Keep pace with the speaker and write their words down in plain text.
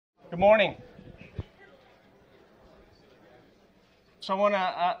Good morning. So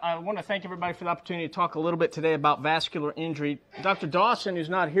I want to thank everybody for the opportunity to talk a little bit today about vascular injury. Dr. Dawson, who's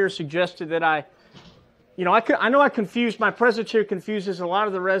not here, suggested that I know I confused, my presence here confuses a lot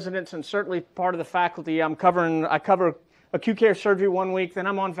of the residents and certainly part of the faculty. I cover acute care surgery 1 week, then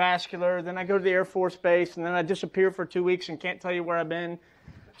I'm on vascular, then I go to the Air Force Base, and then I disappear for 2 weeks and can't tell you where I've been.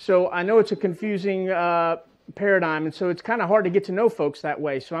 So I know it's a confusing paradigm, and so it's kind of hard to get to know folks that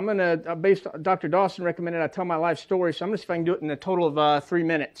way. So I'm going to, Dr. Dawson recommended I tell my life story, so I'm going to see if I can do it in a total of 3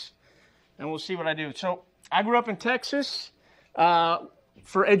 minutes, and we'll see what I do. So I grew up in Texas.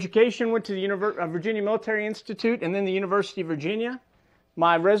 For education, went to the Virginia Military Institute and then the University of Virginia.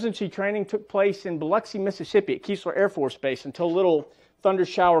 My residency training took place in Biloxi, Mississippi at Keesler Air Force Base until a little thunder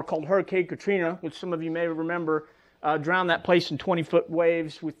shower called Hurricane Katrina, which some of you may remember, drowned that place in 20-foot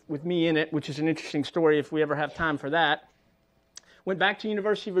waves with me in it, which is an interesting story if we ever have time for that. Went back to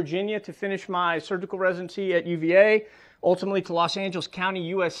University of Virginia to finish my surgical residency at UVA, ultimately to Los Angeles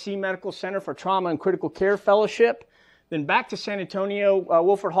County USC Medical Center for Trauma and Critical Care Fellowship. Then back to San Antonio,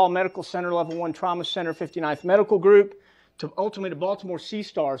 Wilford Hall Medical Center, Level 1 Trauma Center, 59th Medical Group, to ultimately to Baltimore Sea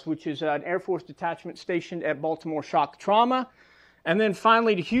Stars, which is an Air Force detachment stationed at Baltimore Shock Trauma. And then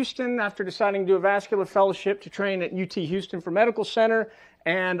finally to Houston after deciding to do a vascular fellowship to train at UT Houston for Medical Center,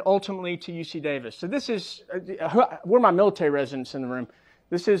 and ultimately to UC Davis. So this is, we're my military residents in the room.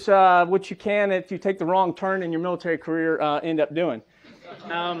 This is what you can, if you take the wrong turn in your military career, end up doing.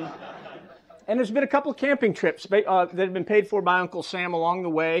 And there's been a couple of camping trips that have been paid for by Uncle Sam along the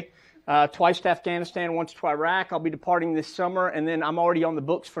way. Twice to Afghanistan, once to Iraq. I'll be departing this summer, and then I'm already on the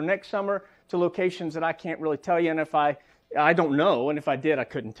books for next summer to locations that I can't really tell you, and if I don't know, and if I did, I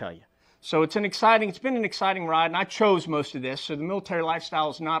couldn't tell you. So it's been an exciting ride, and I chose most of this. So the military lifestyle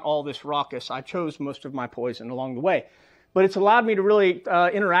is not all this raucous. I chose most of my poison along the way. But it's allowed me to really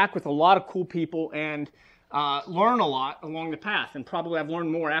interact with a lot of cool people and learn a lot along the path, and probably I've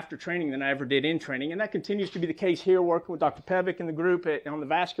learned more after training than I ever did in training, and that continues to be the case here working with Dr. Pevick and the group on the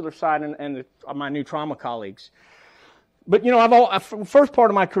vascular side and my new trauma colleagues. But first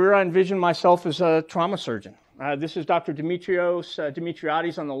part of my career, I envisioned myself as a trauma surgeon. This is Dr.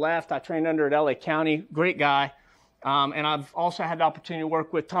 Dimitriades on the left. I trained under at LA County, great guy. And I've also had the opportunity to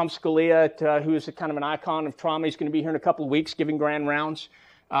work with Tom Scalia, who is a kind of an icon of trauma. He's going to be here in a couple of weeks giving grand rounds.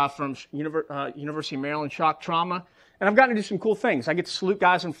 From University of Maryland Shock Trauma. And I've gotten to do some cool things. I get to salute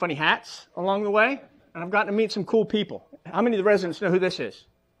guys in funny hats along the way, and I've gotten to meet some cool people. How many of the residents know who this is?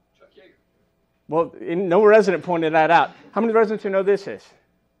 Chuck Yeager. Well, no resident pointed that out. How many of the residents who know this is?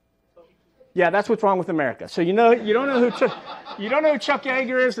 Yeah, that's what's wrong with America. So you don't know who Chuck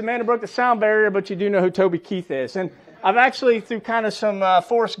Yeager is, the man who broke the sound barrier, but you do know who Toby Keith is. And I've actually, through kind of some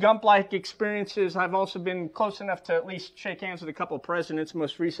Forrest Gump-like experiences, I've also been close enough to at least shake hands with a couple of presidents,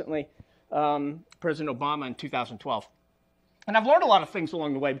 most recently President Obama in 2012. And I've learned a lot of things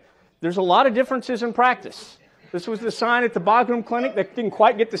along the way. There's a lot of differences in practice. This was the sign at the Bagram Clinic that didn't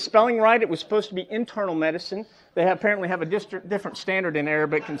quite get the spelling right. It was supposed to be internal medicine. They apparently have a different standard in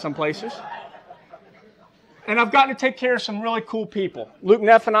Arabic in some places. And I've gotten to take care of some really cool people. Luke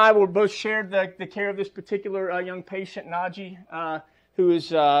Neff and I were both shared the care of this particular young patient, Naji, who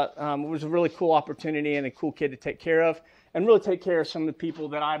was a really cool opportunity and a cool kid to take care of, and really take care of some of the people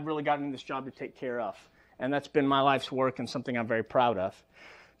that I've really gotten in this job to take care of. And that's been my life's work and something I'm very proud of.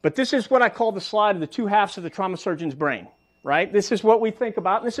 But this is what I call the slide of the two halves of the trauma surgeon's brain, right? This is what we think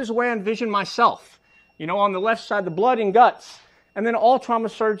about, and this is the way I envision myself. On the left side, the blood and guts. And then all trauma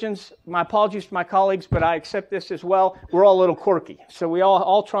surgeons, my apologies to my colleagues, but I accept this as well, we're all a little quirky. So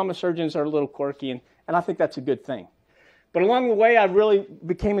all trauma surgeons are a little quirky, and I think that's a good thing. But along the way, I really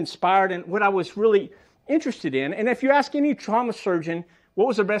became inspired in what I was really interested in. And if you ask any trauma surgeon, what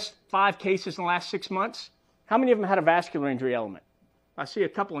was their best 5 cases in the last 6 months? How many of them had a vascular injury element? I see a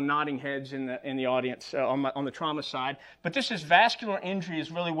couple of nodding heads in the audience on the trauma side. But this is vascular injury is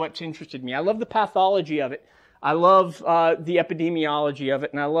really what's interested me. I love the pathology of it. I love the epidemiology of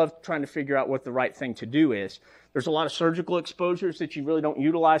it, and I love trying to figure out what the right thing to do is. There's a lot of surgical exposures that you really don't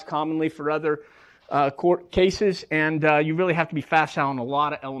utilize commonly for other court cases, and you really have to be facile on a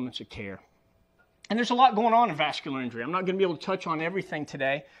lot of elements of care. And there's a lot going on in vascular injury. I'm not going to be able to touch on everything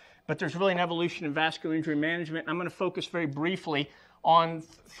today, but there's really an evolution in vascular injury management. I'm going to focus very briefly on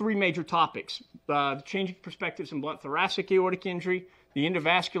 3 major topics: changing perspectives in blunt thoracic aortic injury, the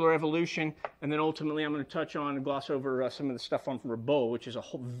endovascular evolution, and then ultimately I'm going to touch on and gloss over some of the stuff on Reboa, which is a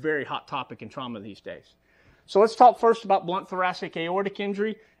very hot topic in trauma these days. So let's talk first about blunt thoracic aortic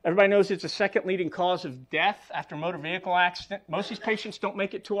injury. Everybody knows it's the second leading cause of death after motor vehicle accident. Most of these patients don't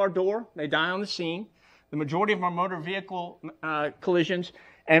make it to our door. They die on the scene. The majority of our motor vehicle collisions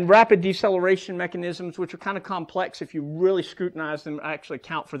and rapid deceleration mechanisms, which are kind of complex if you really scrutinize them, actually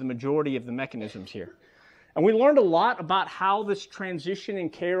account for the majority of the mechanisms here. And we learned a lot about how this transition in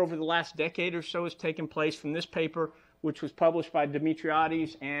care over the last decade or so has taken place from this paper, which was published by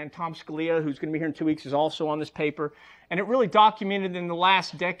Dimitriades, and Tom Scalia, who's going to be here in 2 weeks, is also on this paper. And it really documented in the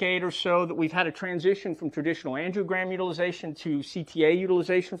last decade or so that we've had a transition from traditional angiogram utilization to CTA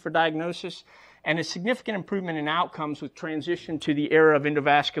utilization for diagnosis, and a significant improvement in outcomes with transition to the era of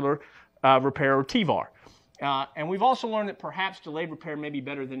endovascular repair, or TEVAR. And we've also learned that perhaps delayed repair may be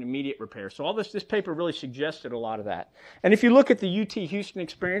better than immediate repair. So all this paper really suggested a lot of that. And if you look at the UT Houston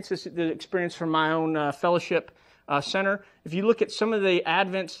experience, this is the experience from my own fellowship center. If you look at some of the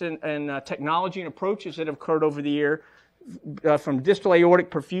advents in technology and approaches that have occurred over the year, from distal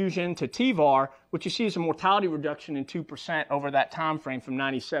aortic perfusion to TEVAR, what you see is a mortality reduction in 2% over that time frame from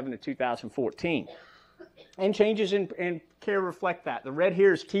 97 to 2014. And changes in care reflect that. The red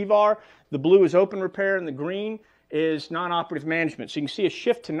here is TEVAR, the blue is open repair, and the green is non-operative management. So you can see a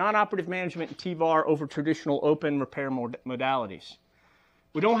shift to non-operative management in TEVAR over traditional open repair modalities.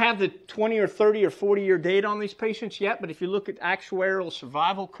 We don't have the 20 or 30 or 40-year data on these patients yet, but if you look at actuarial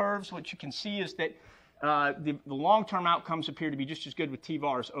survival curves, what you can see is that the long-term outcomes appear to be just as good with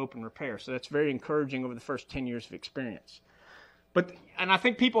TEVAR as open repair. So that's very encouraging over the first 10 years of experience. And I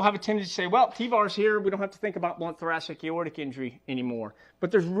think people have a tendency to say, well, TEVAR's here, we don't have to think about blunt thoracic aortic injury anymore. But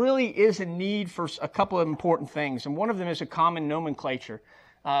there really is a need for a couple of important things, and one of them is a common nomenclature.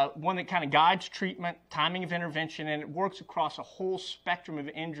 One that kind of guides treatment, timing of intervention, and it works across a whole spectrum of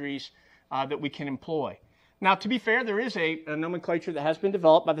injuries that we can employ. Now, to be fair, there is a nomenclature that has been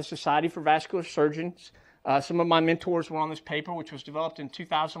developed by the Society for Vascular Surgeons. Some of my mentors were on this paper, which was developed in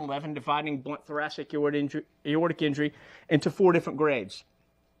 2011, dividing blunt thoracic aortic injury into 4 different grades.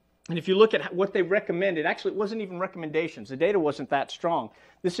 And if you look at what they recommended, actually it wasn't even recommendations. The data wasn't that strong.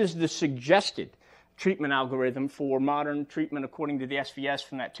 This is the suggested treatment algorithm for modern treatment according to the SVS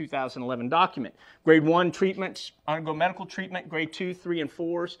from that 2011 document. Grade 1 treatments undergo medical treatment. Grade 2, 3, and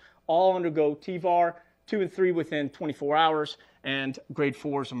 4s all undergo TEVAR, 2 and 3 within 24 hours, and grade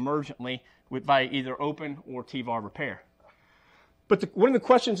 4s emergently by either open or TEVAR repair. But one of the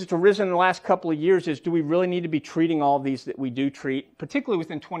questions that's arisen in the last couple of years is, do we really need to be treating all these that we do treat, particularly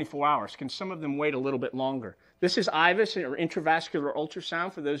within 24 hours? Can some of them wait a little bit longer? This is IVUS, or intravascular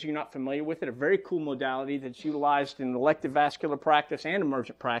ultrasound, for those of you not familiar with it, a very cool modality that's utilized in elective vascular practice and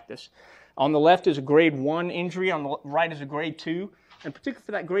emergent practice. On the left is a grade 1 injury, on the right is a grade 2. And particularly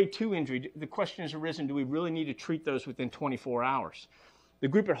for that grade 2 injury, the question has arisen, do we really need to treat those within 24 hours? The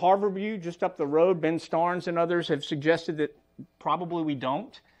group at Harborview, just up the road, Ben Starnes and others, have suggested that probably we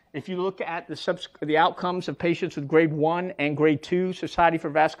don't. If you look at the outcomes of patients with grade 1 and grade 2 Society for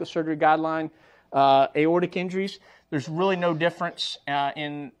Vascular Surgery guideline aortic injuries, there's really no difference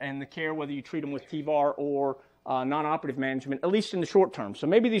in the care whether you treat them with TEVAR or non-operative management, at least in the short term. So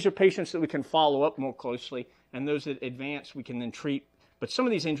maybe these are patients that we can follow up more closely, and those that advance we can then treat. But some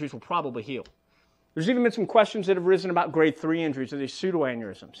of these injuries will probably heal. There's even been some questions that have risen about grade 3 injuries, or these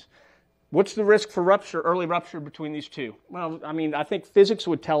pseudoaneurysms. What's the risk for rupture, early rupture between these two? Well, I mean, I think physics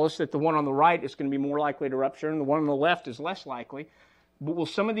would tell us that the one on the right is going to be more likely to rupture and the one on the left is less likely. But will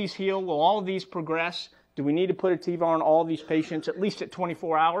some of these heal? Will all of these progress? Do we need to put a TEVAR on all of these patients, at least at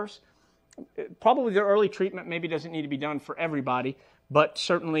 24 hours? Probably the early treatment maybe doesn't need to be done for everybody, but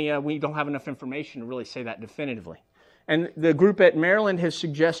certainly we don't have enough information to really say that definitively. And the group at Maryland has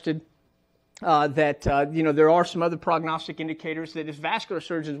suggested that there are some other prognostic indicators that as vascular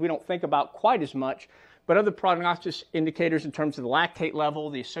surgeons we don't think about quite as much, but other prognostic indicators in terms of the lactate level,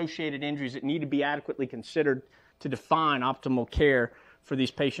 the associated injuries that need to be adequately considered to define optimal care for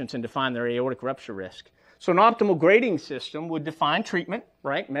these patients and define their aortic rupture risk. So an optimal grading system would define treatment,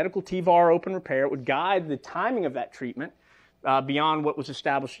 right? Medical TEVAR, open repair. It would guide the timing of that treatment beyond what was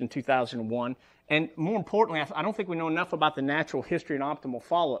established in 2001. And more importantly, I don't think we know enough about the natural history and optimal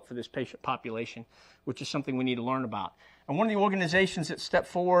follow-up for this patient population, which is something we need to learn about. And one of the organizations that stepped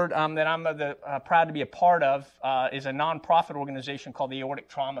forward that I'm proud to be a part of is a nonprofit organization called the Aortic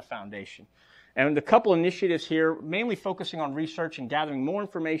Trauma Foundation. And a couple initiatives here, mainly focusing on research and gathering more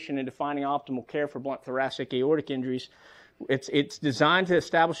information and defining optimal care for blunt thoracic aortic injuries. It's designed to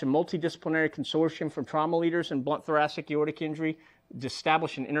establish a multidisciplinary consortium from trauma leaders in blunt thoracic aortic injury, to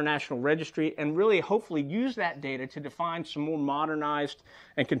establish an international registry, and really hopefully use that data to define some more modernized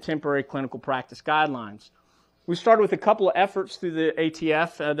and contemporary clinical practice guidelines. We started with a couple of efforts through the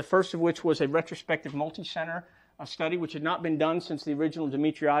ATF, the first of which was a retrospective multi-center study, which had not been done since the original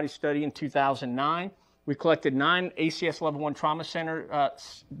Dimitriades study in 2009. We collected 9 ACS Level 1 trauma center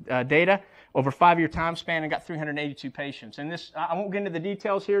data over a 5-year time span and got 382 patients. And this, I won't get into the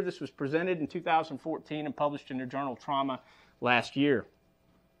details here. This was presented in 2014 and published in the Journal of Trauma last year.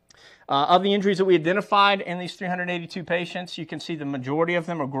 Of the injuries that we identified in these 382 patients, you can see the majority of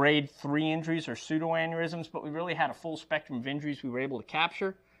them are grade 3 injuries or pseudoaneurysms, but we really had a full spectrum of injuries we were able to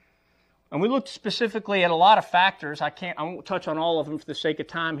capture. And we looked specifically at a lot of factors. I won't touch on all of them for the sake of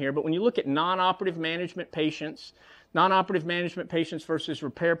time here, but when you look at non-operative management patients versus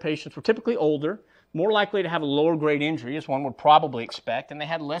repair patients were typically older, more likely to have a lower grade injury, as one would probably expect, and they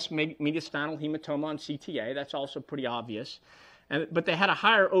had less mediastinal hematoma on CTA. That's also pretty obvious. But they had a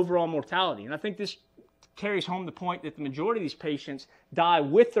higher overall mortality. And I think this carries home the point that the majority of these patients die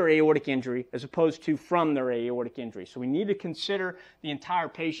with their aortic injury as opposed to from their aortic injury. So we need to consider the entire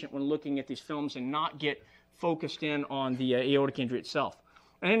patient when looking at these films and not get focused in on the aortic injury itself.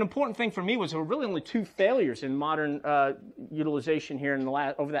 And an important thing for me was there were really only 2 failures in modern utilization here in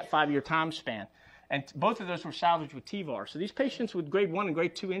over that 5-year time span. And both of those were salvaged with TEVAR. So these patients with grade 1 and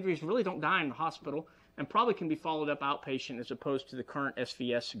grade 2 injuries really don't die in the hospital and probably can be followed up outpatient as opposed to the current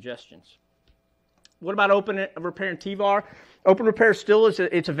SVS suggestions. What about open repair and TEVAR? Open repair still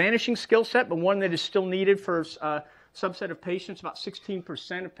it's a vanishing skill set, but one that is still needed for a subset of patients. About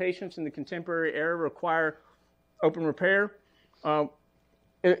 16% of patients in the contemporary era require open repair.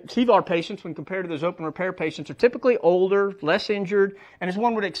 TEVAR patients, when compared to those open repair patients, are typically older, less injured, and as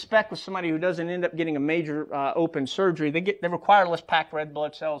one would expect with somebody who doesn't end up getting a major open surgery, they require less packed red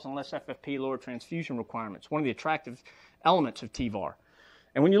blood cells and less FFP, lower transfusion requirements, one of the attractive elements of TEVAR.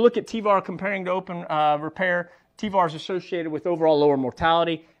 And when you look at TEVAR comparing to open repair, TEVAR is associated with overall lower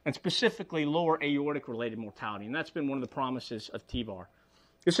mortality and specifically lower aortic-related mortality, and that's been one of the promises of TEVAR.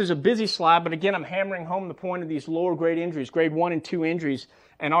 This is a busy slide, but again, I'm hammering home the point of these lower grade injuries, grade 1 and 2 injuries.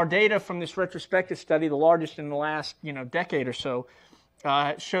 And our data from this retrospective study, the largest in the last decade or so,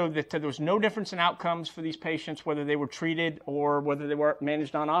 showed that there was no difference in outcomes for these patients, whether they were treated or whether they were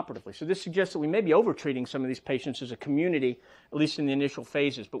managed non-operatively. So this suggests that we may be over-treating some of these patients as a community, at least in the initial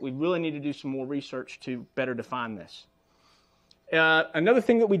phases, but we really need to do some more research to better define this. Another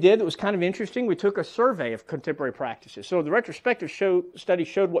thing that we did that was kind of interesting, we took a survey of contemporary practices. So the retrospective study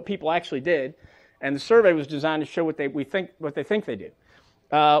showed what people actually did, and the survey was designed to show what they think they do.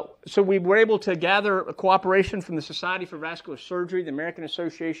 So we were able to gather cooperation from the Society for Vascular Surgery, the American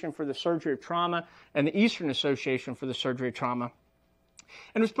Association for the Surgery of Trauma, and the Eastern Association for the Surgery of Trauma.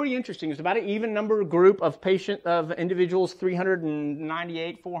 And it was pretty interesting. It was about an even number group of individuals,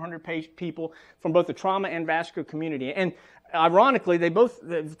 398, 400 people from both the trauma and vascular community. And ironically,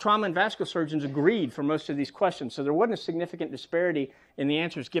 the trauma and vascular surgeons agreed for most of these questions, so there wasn't a significant disparity in the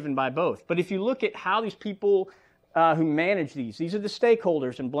answers given by both. But if you look at how these people who manage these are the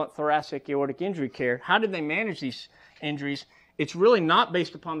stakeholders in blunt thoracic aortic injury care, how did they manage these injuries? It's really not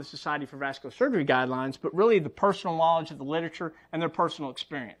based upon the Society for Vascular Surgery guidelines, but really the personal knowledge of the literature and their personal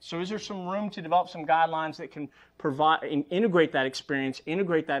experience. So is there some room to develop some guidelines that can provide and integrate that experience,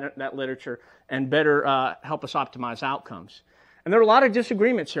 integrate that literature, and better help us optimize outcomes? And there are a lot of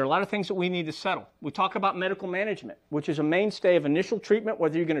disagreements here, a lot of things that we need to settle. We talk about medical management, which is a mainstay of initial treatment,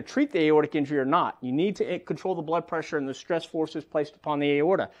 whether you're going to treat the aortic injury or not. You need to control the blood pressure and the stress forces placed upon the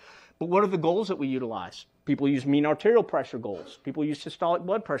aorta. But what are the goals that we utilize? People use mean arterial pressure goals. People use systolic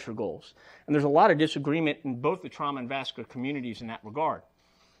blood pressure goals. And there's a lot of disagreement in both the trauma and vascular communities in that regard.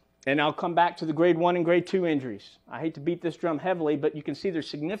 And I'll come back to the grade 1 and grade 2 injuries. I hate to beat this drum heavily, but you can see there's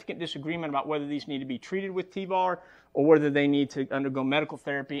significant disagreement about whether these need to be treated with TEVAR or whether they need to undergo medical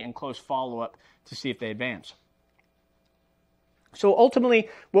therapy and close follow-up to see if they advance. So ultimately,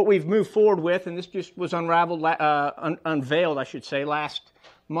 what we've moved forward with, and this just was unveiled, I should say, last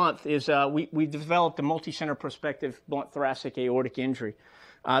month, is we developed a multi-center prospective blunt thoracic aortic injury.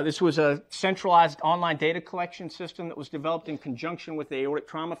 This was a centralized online data collection system that was developed in conjunction with the Aortic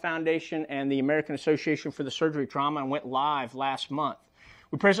Trauma Foundation and the American Association for the Surgery of Trauma and went live last month.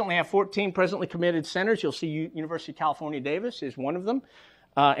 We presently have 14 presently committed centers. You'll see University of California, Davis is one of them.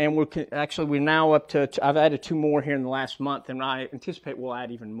 And we're now up to, I've added 2 more here in the last month, and I anticipate we'll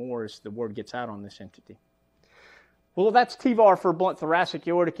add even more as the word gets out on this entity. Well, that's TEVAR for blunt thoracic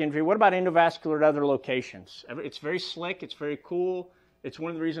aortic injury. What about endovascular at other locations? It's very slick. It's very cool. It's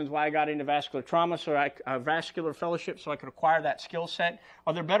one of the reasons why I got into vascular trauma, vascular fellowship, so I could acquire that skill set.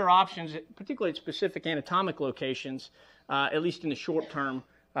 Are there better options, particularly at specific anatomic locations, at least in the short term,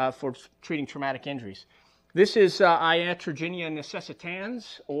 for treating traumatic injuries? This is iatrogenia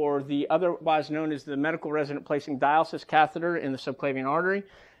necessitans, or the otherwise known as the medical resident placing dialysis catheter in the subclavian artery.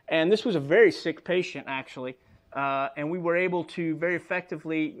 And this was a very sick patient, actually. and we were able to very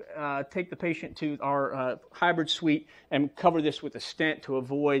effectively take the patient to our hybrid suite and cover this with a stent to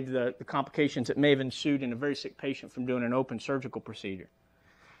avoid the complications that may have ensued in a very sick patient from doing an open surgical procedure.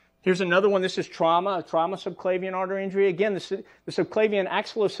 Here's another one. This is trauma subclavian artery injury. Again, the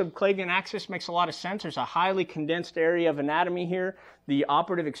axillosubclavian axis makes a lot of sense. There's a highly condensed area of anatomy here. The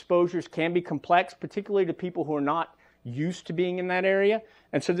operative exposures can be complex, particularly to people who are not used to being in that area.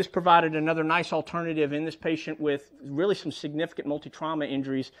 And so this provided another nice alternative in this patient with really some significant multi-trauma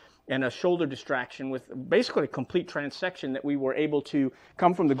injuries and a shoulder distraction with basically a complete transection that we were able to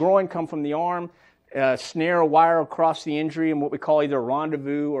come from the groin, come from the arm, snare a wire across the injury in what we call either a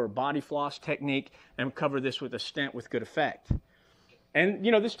rendezvous or a body floss technique, and cover this with a stent with good effect. And,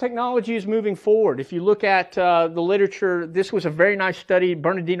 you know, this technology is moving forward. If you look at the literature, this was a very nice study.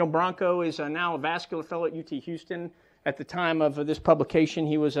 Bernardino Branco is now a vascular fellow at UT Houston. At the time of this publication,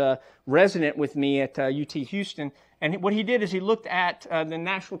 he was a resident with me at UT Houston. And what he did is he looked at the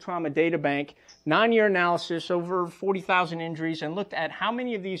National Trauma Data Bank, 9-year analysis, over 40,000 injuries, and looked at how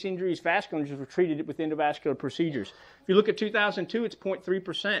many of these injuries, vascular injuries, were treated with endovascular procedures. If you look at 2002, it's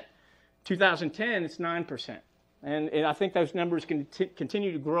 0.3%. 2010, it's 9%. And I think those numbers can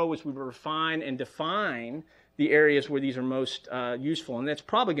continue to grow as we refine and define the areas where these are most useful. And that's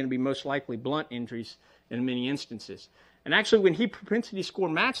probably going to be most likely blunt injuries in many instances. And actually, when he propensity score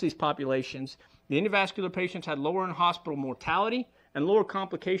matched these populations, the endovascular patients had lower in-hospital mortality and lower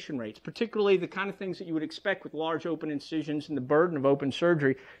complication rates, particularly the kind of things that you would expect with large open incisions and the burden of open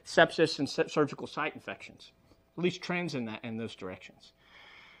surgery, sepsis and surgical site infections. At least trends in those directions.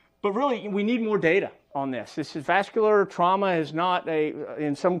 But really, we need more data on this. Vascular trauma is not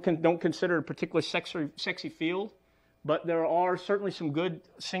and some don't consider it a particularly sexy field, but there are certainly some good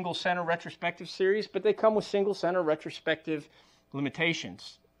single-center retrospective series, but they come with single-center retrospective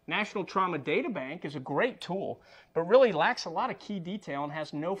limitations. National Trauma Data Bank is a great tool, but really lacks a lot of key detail and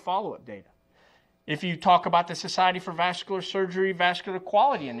has no follow-up data. If you talk about the Society for Vascular Surgery Vascular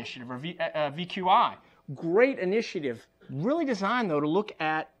Quality Initiative, or VQI, great initiative, really designed, though, to look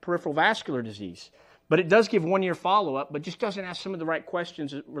at peripheral vascular disease. But it does give one-year follow-up, but just doesn't ask some of the right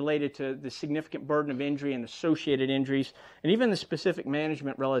questions related to the significant burden of injury and associated injuries, and even the specific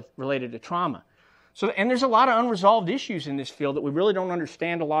management related to trauma. And there's a lot of unresolved issues in this field that we really don't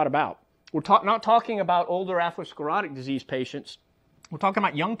understand a lot about. We're not talking about older atherosclerotic disease patients. We're talking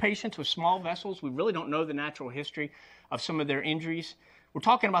about young patients with small vessels. We really don't know the natural history of some of their injuries. We're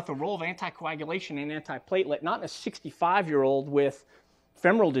talking about the role of anticoagulation and antiplatelet, not in a 65-year-old with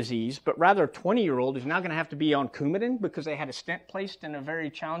femoral disease, but rather a 20-year-old who's now going to have to be on Coumadin because they had a stent placed in a very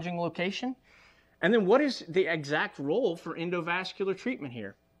challenging location. And then what is the exact role for endovascular treatment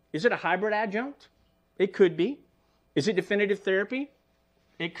here? Is it a hybrid adjunct? It could be. Is it definitive therapy?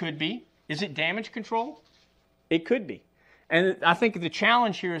 It could be. Is it damage control? It could be. And I think the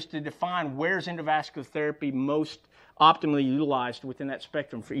challenge here is to define where is endovascular therapy most optimally utilized within that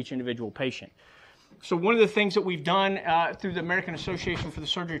spectrum for each individual patient. So one of the things that we've done through the American Association for the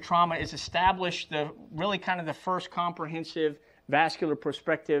Surgery of Trauma is establish the first comprehensive vascular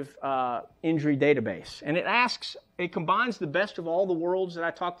prospective injury database. And it combines the best of all the worlds that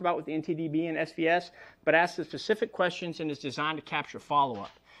I talked about with the NTDB and SVS, but asks the specific questions and is designed to capture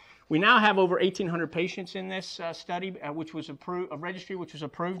follow-up. We now have over 1,800 patients in this study, which was approved, a registry which was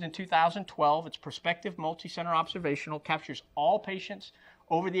approved in 2012. It's prospective, multi-center observational, captures all patients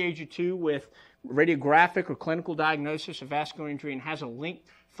over the age of 2 with radiographic or clinical diagnosis of vascular injury and has a linked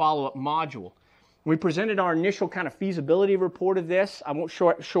follow-up module. We presented our initial kind of feasibility report of this. I won't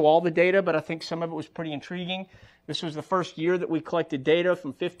show all the data, but I think some of it was pretty intriguing. This was the first year that we collected data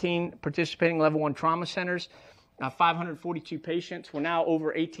from 15 participating level 1 trauma centers. 542 patients. We're now over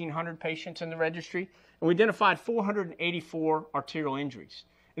 1,800 patients in the registry, and we identified 484 arterial injuries.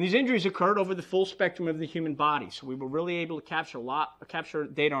 And these injuries occurred over the full spectrum of the human body, so we were really able to capture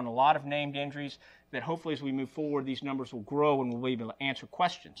data on a lot of named injuries that hopefully as we move forward, these numbers will grow and we'll be able to answer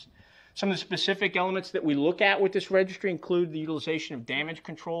questions. Some of the specific elements that we look at with this registry include the utilization of damage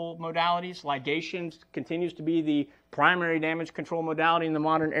control modalities. Ligation continues to be the primary damage control modality in the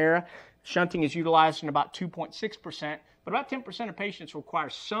modern era. Shunting is utilized in about 2.6%, but about 10% of patients require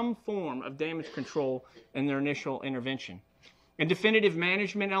some form of damage control in their initial intervention. And definitive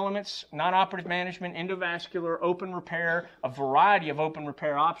management elements, non-operative management, endovascular, open repair, a variety of open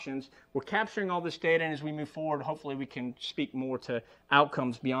repair options. We're capturing all this data, and as we move forward, hopefully we can speak more to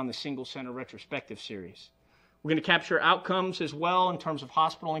outcomes beyond the single-center retrospective series. We're going to capture outcomes as well in terms of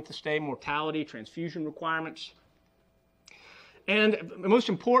hospital length of stay, mortality, transfusion requirements. And most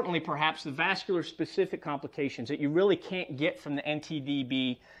importantly, perhaps, the vascular specific complications that you really can't get from the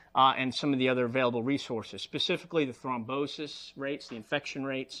NTDB and some of the other available resources, specifically the thrombosis rates, the infection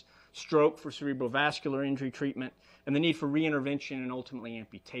rates, stroke for cerebrovascular injury treatment, and the need for reintervention and ultimately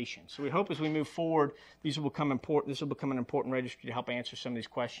amputation. So we hope as we move forward, this will become an important registry to help answer some of these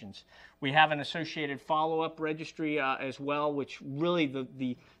questions. We have an associated follow-up registry as well, which really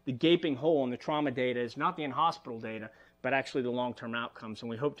the gaping hole in the trauma data is not the in-hospital data, but actually the long-term outcomes, and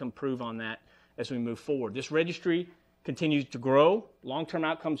we hope to improve on that as we move forward. This registry continues to grow. Long-term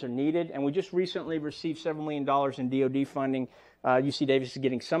outcomes are needed, and we just recently received several $million in DoD funding. UC Davis is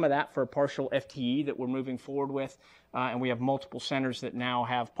getting some of that for a partial FTE that we're moving forward with, and we have multiple centers that now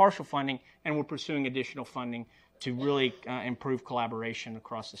have partial funding, and we're pursuing additional funding to really improve collaboration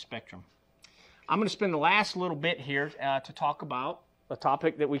across the spectrum. I'm going to spend the last little bit here to talk about a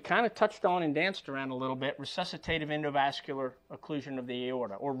topic that we kind of touched on and danced around a little bit, resuscitative endovascular occlusion of the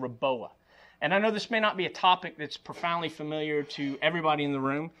aorta, or REBOA. And I know this may not be a topic that's profoundly familiar to everybody in the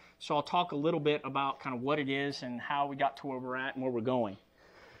room, so I'll talk a little bit about kind of what it is and how we got to where we're at and where we're going.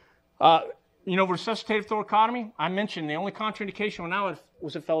 Resuscitative thoracotomy, I mentioned the only contraindication when I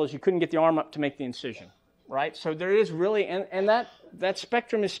was a fellow is you couldn't get the arm up to make the incision, right? So there is really, and that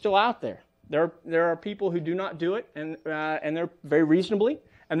spectrum is still out there. There are people who do not do it, and they're very reasonably,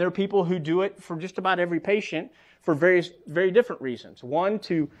 and there are people who do it for just about every patient for very different reasons. One,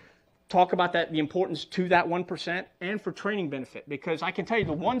 to talk about the importance to that 1%, and for training benefit, because I can tell you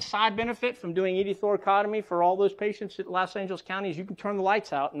the one side benefit from doing ED thoracotomy for all those patients at Los Angeles County is you can turn the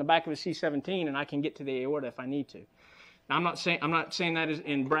lights out in the back of a C-17 and I can get to the aorta if I need to. Now, I'm not saying that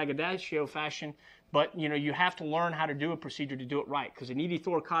in braggadocio fashion, but you have to learn how to do a procedure to do it right, because an ED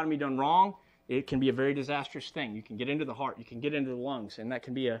thoracotomy done wrong, it can be a very disastrous thing. You can get into the heart, you can get into the lungs, and that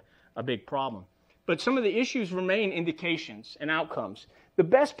can be a big problem. But some of the issues remain indications and outcomes. The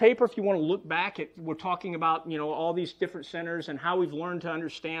best paper, if you want to look back at, we're talking about all these different centers and how we've learned to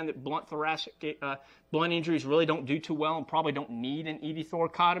understand that blunt injuries really don't do too well and probably don't need an ED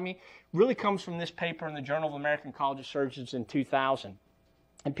thoracotomy, really comes from this paper in the Journal of the American College of Surgeons in 2000.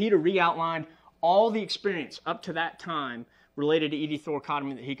 And Peter re-outlined all the experience up to that time related to ED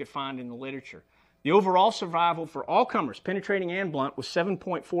thoracotomy that he could find in the literature. The overall survival for all comers, penetrating and blunt, was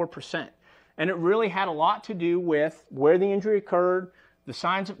 7.4%. And it really had a lot to do with where the injury occurred, the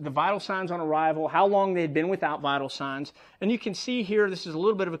vital signs on arrival, how long they had been without vital signs. And you can see here, this is a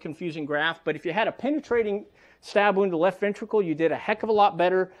little bit of a confusing graph, but if you had a penetrating stab wound to the left ventricle, you did a heck of a lot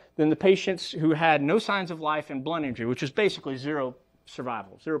better than the patients who had no signs of life and blunt injury, which is basically 0%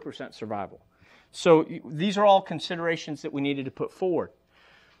 survival. So these are all considerations that we needed to put forward.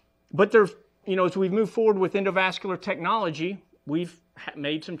 But there's, as we've moved forward with endovascular technology, we've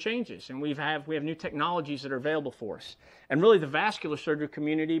made some changes, and we have new technologies that are available for us. And really, the vascular surgery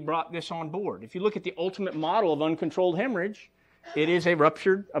community brought this on board. If you look at the ultimate model of uncontrolled hemorrhage, it is a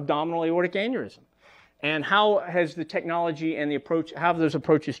ruptured abdominal aortic aneurysm. And how has the technology and how have those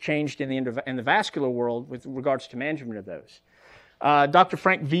approaches changed in the vascular world with regards to management of those? Dr.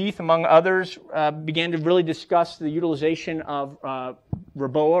 Frank Veith, among others, began to really discuss the utilization of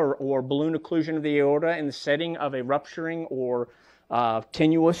REBOA or balloon occlusion of the aorta in the setting of a rupturing or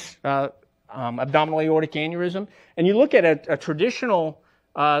tenuous abdominal aortic aneurysm. And you look at a traditional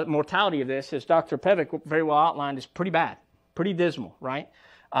mortality of this, as Dr. Pevick very well outlined, is pretty bad, pretty dismal, right?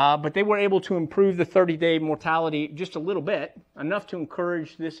 But they were able to improve the 30-day mortality just a little bit, enough to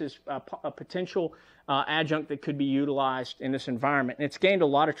encourage this as a potential adjunct that could be utilized in this environment. And it's gained a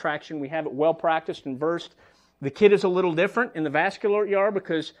lot of traction. We have it well practiced and versed. The kit is a little different in the vascular ER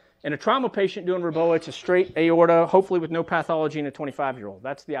because in a trauma patient doing REBOA, it's a straight aorta, hopefully with no pathology in a 25-year-old.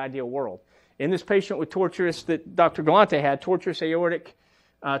 That's the ideal world. In this patient with tortuous, that Dr. Galante had, tortuous aortic,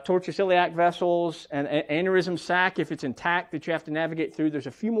 tortuous iliac vessels, and aneurysm sac, if it's intact, that you have to navigate through. There's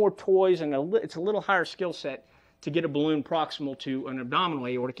a few more toys, and it's a little higher skill set to get a balloon proximal to an abdominal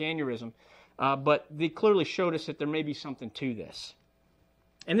aortic aneurysm. But they clearly showed us that there may be something to this.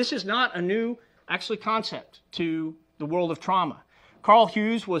 And this is not a new, actually, concept to the world of trauma. Carl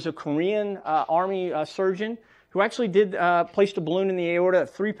Hughes was a Korean Army surgeon who actually placed a balloon in the aorta of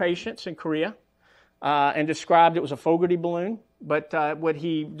 3 patients in Korea and described it was a Fogarty balloon. But what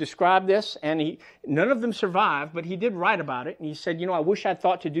he described this, and none of them survived, but he did write about it. And he said, I wish I'd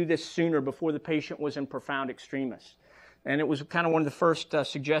thought to do this sooner before the patient was in profound extremis. And it was kind of one of the first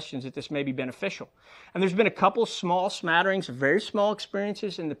suggestions that this may be beneficial. And there's been a couple small smatterings of very small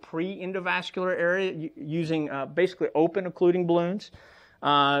experiences in the pre-endovascular area using basically open occluding balloons.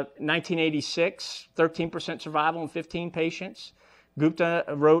 1986, 13% survival in 15 patients. Gupta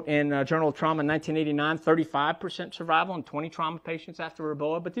wrote in Journal of Trauma in 1989, 35% survival in 20 trauma patients after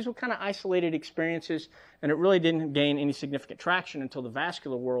Reboa. But these were kind of isolated experiences, and it really didn't gain any significant traction until the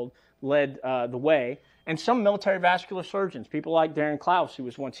vascular world led the way. And some military vascular surgeons, people like Darren Klaus, who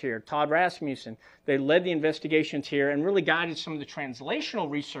was once here, Todd Rasmussen, they led the investigations here and really guided some of the translational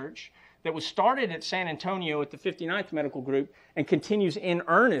research that was started at San Antonio at the 59th Medical Group and continues in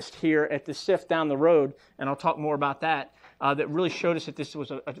earnest here at the SIF down the road, and I'll talk more about that, that really showed us that this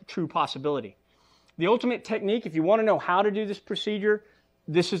was a true possibility. The ultimate technique, if you want to know how to do this procedure,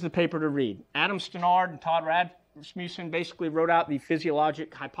 this is the paper to read. Adam Stannard and Todd Rasmussen basically wrote out the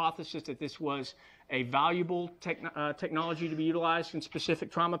physiologic hypothesis that this was a valuable technology to be utilized in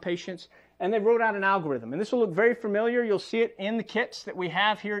specific trauma patients, and they wrote out an algorithm. And this will look very familiar. You'll see it in the kits that we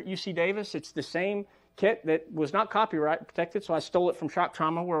have here at UC Davis. It's the same kit that was not copyright protected, so I stole it from Shock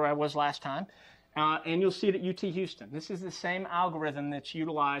Trauma where I was last time. And you'll see it at UT Houston. This is the same algorithm that's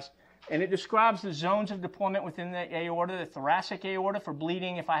utilized, and it describes the zones of deployment within the aorta, the thoracic aorta for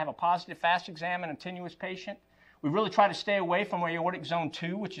bleeding if I have a positive FAST exam in a tenuous patient. We really try to stay away from aortic zone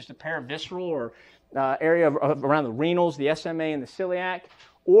 2, which is the paravisceral or area around the renals, the SMA, and the celiac,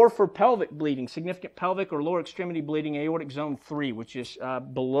 or for pelvic bleeding, significant pelvic or lower extremity bleeding, aortic zone 3, which is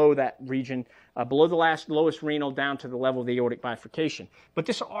below that region, below the lowest renal down to the level of the aortic bifurcation. But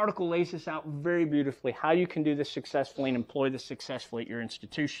this article lays this out very beautifully, how you can do this successfully and employ this successfully at your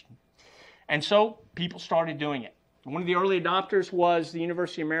institution. And so people started doing it. One of the early adopters was the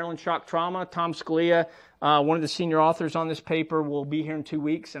University of Maryland Shock Trauma. Tom Scalia, one of the senior authors on this paper, will be here in 2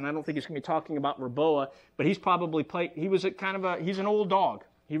 weeks, and I don't think he's going to be talking about Reboa, but he's probably he's an old dog.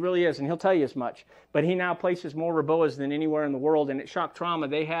 He really is, and he'll tell you as much. But he now places more Reboas than anywhere in the world, and at Shock Trauma,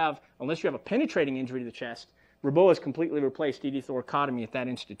 they have, unless you have a penetrating injury to the chest, Reboa has completely replaced ED thoracotomy at that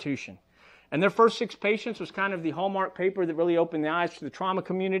institution. And their first 6 patients was kind of the hallmark paper that really opened the eyes to the trauma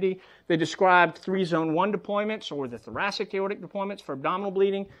community. They described 3 zone 1 deployments, or the thoracic aortic deployments for abdominal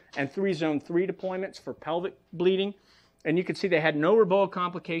bleeding, and 3 zone 3 deployments for pelvic bleeding. And you can see they had no Reboa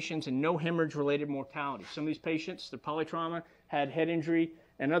complications and no hemorrhage-related mortality. Some of these patients, the polytrauma, had head injury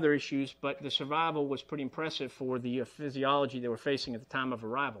and other issues, but the survival was pretty impressive for the physiology they were facing at the time of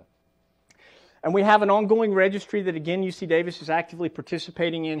arrival. And we have an ongoing registry that, again, UC Davis is actively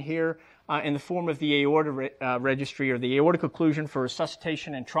participating in here in the form of the aorta registry, or the aortic occlusion for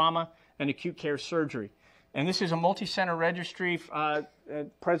resuscitation and trauma and acute care surgery. And this is a multi-center registry.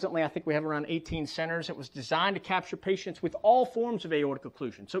 Presently, I think we have around 18 centers. It was designed to capture patients with all forms of aortic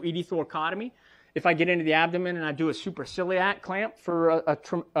occlusion. So ED thoracotomy, if I get into the abdomen and I do a supraciliac clamp for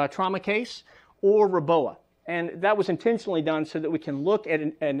a trauma case, or Reboa. And that was intentionally done so that we can look at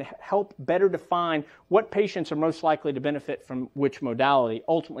and help better define what patients are most likely to benefit from which modality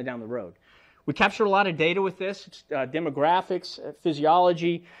ultimately down the road. We captured a lot of data with this. It's demographics,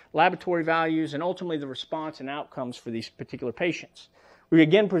 physiology, laboratory values, and ultimately the response and outcomes for these particular patients. We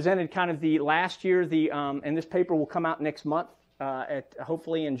again presented kind of the last year, and this paper will come out next month,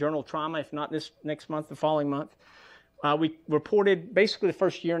 hopefully in Journal of Trauma, if not this next month, the following month. We reported basically the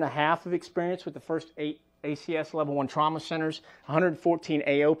first year and a half of experience with the first 8 ACS Level 1 trauma centers, 114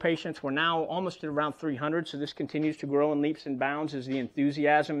 AO patients. We're now almost at around 300, so this continues to grow in leaps and bounds as the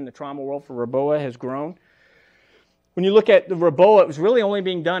enthusiasm in the trauma world for Reboa has grown. When you look at the Reboa, it was really only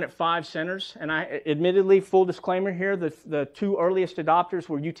being done at 5 centers, and admittedly, full disclaimer here, the 2 earliest adopters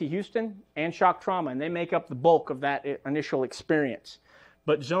were UT Houston and Shock Trauma, and they make up the bulk of that initial experience.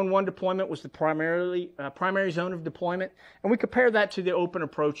 But Zone 1 deployment was the primary zone of deployment, and we compare that to the open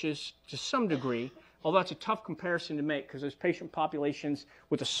approaches to some degree, although it's a tough comparison to make because those patient populations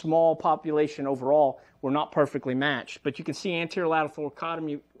with a small population overall were not perfectly matched. But you can see anterior lateral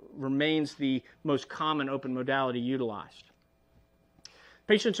thoracotomy remains the most common open modality utilized.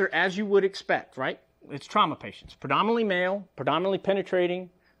 Patients are as you would expect, right? It's trauma patients, predominantly male, predominantly penetrating,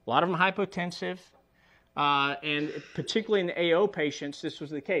 a lot of them hypotensive, and particularly in the AO patients, this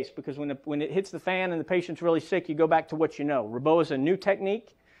was the case because when it hits the fan and the patient's really sick, you go back to what you know. Reboa is a new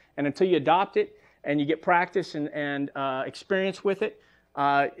technique, and until you adopt it, and you get practice and experience with it,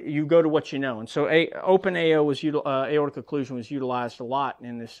 you go to what you know. And so open AO aortic occlusion was utilized a lot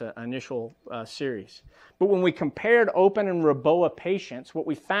in this initial series. But when we compared open and Reboa patients, what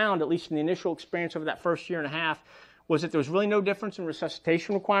we found, at least in the initial experience over that first year and a half, was that there was really no difference in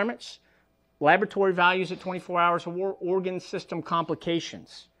resuscitation requirements, laboratory values at 24 hours, or organ system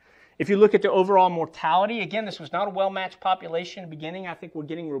complications. If you look at the overall mortality, again, this was not a well-matched population in the beginning. I think we're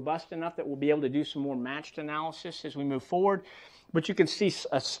getting robust enough that we'll be able to do some more matched analysis as we move forward. But you can see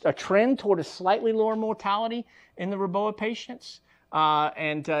a trend toward a slightly lower mortality in the Reboa patients.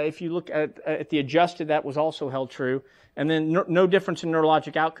 If you look at the adjusted, that was also held true. And then no difference in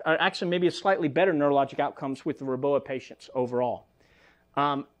neurologic actually maybe a slightly better neurologic outcomes with the Reboa patients overall.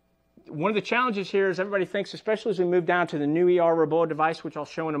 One of the challenges here is everybody thinks, especially as we move down to the new ER Reboa device, which I'll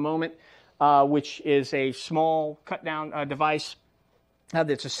show in a moment, which is a small cut-down device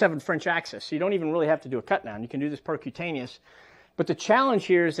that's a 7 French axis. So you don't even really have to do a cut-down. You can do this percutaneous. But the challenge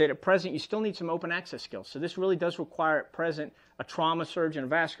here is that at present, you still need some open access skills. So this really does require at present a trauma surgeon, a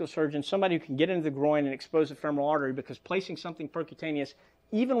vascular surgeon, somebody who can get into the groin and expose the femoral artery, because placing something percutaneous,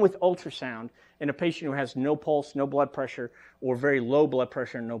 even with ultrasound, in a patient who has no pulse, no blood pressure, or very low blood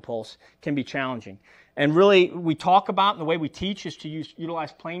pressure and no pulse, can be challenging. And really, we talk about, and the way we teach is to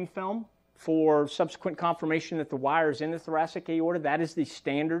utilize plain film for subsequent confirmation that the wire is in the thoracic aorta. That is the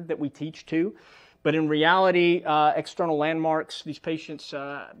standard that we teach to. But in reality, external landmarks, these patients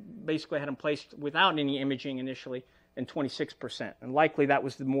basically had them placed without any imaging initially in 26%. And likely that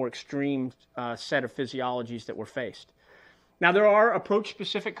was the more extreme set of physiologies that were faced. Now, there are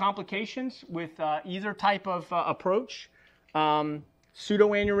approach-specific complications with either type of approach.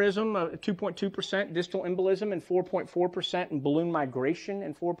 Pseudoaneurysm, 2.2%, distal embolism, and 4.4%, and balloon migration,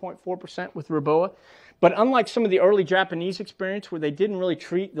 and 4.4% with Reboa. But unlike some of the early Japanese experience where they didn't really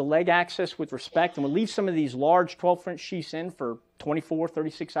treat the leg axis with respect and would leave some of these large 12 French sheaths in for 24,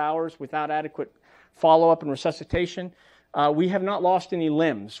 36 hours without adequate follow-up and resuscitation, we have not lost any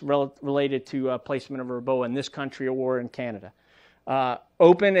limbs related to placement of Reboa in this country or in Canada.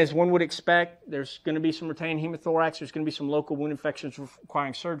 Open, as one would expect, there's going to be some retained hemothorax, there's going to be some local wound infections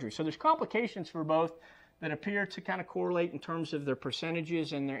requiring surgery. So there's complications for both that appear to kind of correlate in terms of their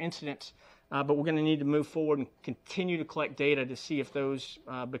percentages and their incidence, but we're going to need to move forward and continue to collect data to see if those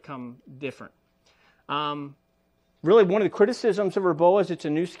become different. Really, one of the criticisms of Reboa is it's a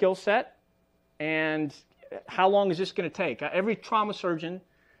new skill set, and how long is this going to take? Every trauma surgeon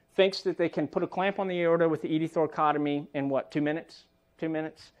thinks that they can put a clamp on the aorta with the ED thoracotomy in, what, 2 minutes? 2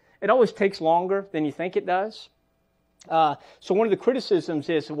 minutes? It always takes longer than you think it does. So one of the criticisms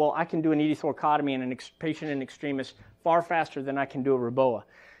is, well, I can do an ED thoracotomy in a patient in extremis far faster than I can do a Reboa.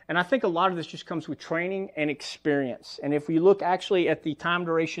 And I think a lot of this just comes with training and experience. And if we look actually at the time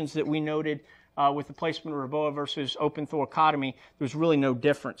durations that we noted with the placement of Reboa versus open thoracotomy, there's really no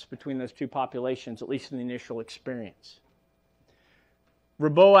difference between those two populations, at least in the initial experience.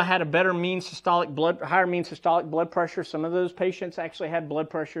 Reboa had a better higher mean systolic blood pressure. Some of those patients actually had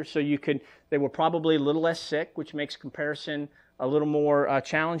blood pressure, so they were probably a little less sick, which makes comparison a little more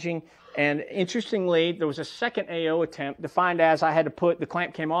challenging. And interestingly, there was a second AO attempt defined as I had to put the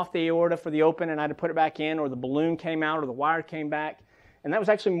clamp came off the aorta for the open and I had to put it back in, or the balloon came out or the wire came back. And that was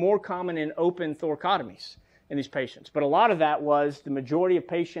actually more common in open thoracotomies in these patients. But a lot of that was the majority of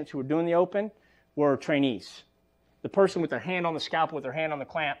patients who were doing the open were trainees. The person with their hand on the scalpel, with their hand on the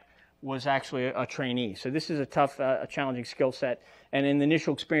clamp, was actually a trainee. So this is a tough, challenging skill set. And in the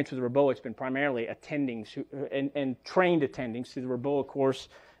initial experience with the Reboa, it's been primarily attendings and trained attendings through the Reboa course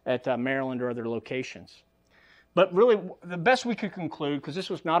at Maryland or other locations. But really, the best we could conclude, because this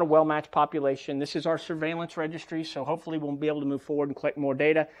was not a well-matched population, this is our surveillance registry, so hopefully we'll be able to move forward and collect more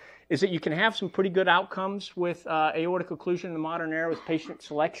data, is that you can have some pretty good outcomes with aortic occlusion in the modern era with patient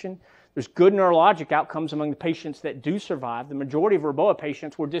selection. There's good neurologic outcomes among the patients that do survive. The majority of Reboa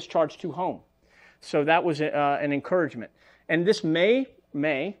patients were discharged to home. So that was an encouragement. And this may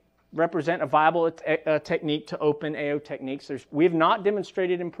represent a viable technique to open AO techniques. We have not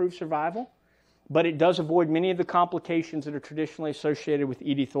demonstrated improved survival, but it does avoid many of the complications that are traditionally associated with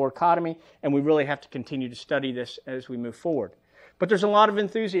ED thoracotomy, and we really have to continue to study this as we move forward. But there's a lot of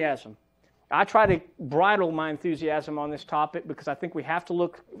enthusiasm. I try to bridle my enthusiasm on this topic because I think we have to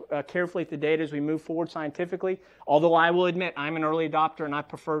look carefully at the data as we move forward scientifically, although I will admit I'm an early adopter and I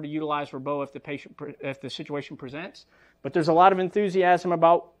prefer to utilize Reboa if the situation presents. But there's a lot of enthusiasm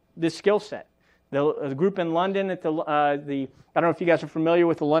about this skill set. The group in London at I don't know if you guys are familiar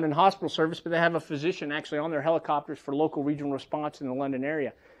with the London Hospital Service, but they have a physician actually on their helicopters for local regional response in the London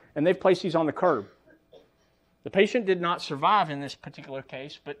area, and they've placed these on the curb. The patient did not survive in this particular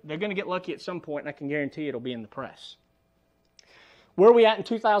case, but they're going to get lucky at some point, and I can guarantee it'll be in the press. Where are we at in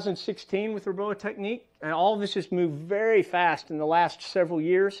 2016 with Reboa technique? And all of this has moved very fast in the last several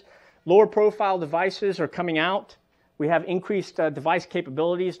years. Lower profile devices are coming out. We have increased device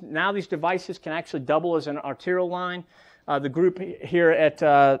capabilities. Now these devices can actually double as an arterial line. The group here at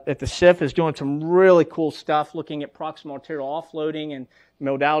the CIF is doing some really cool stuff looking at proximal arterial offloading and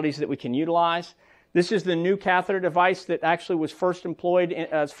modalities that we can utilize. This is the new catheter device that actually was first employed,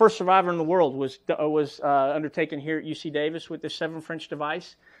 first survivor in the world was undertaken here at UC Davis with this 7 French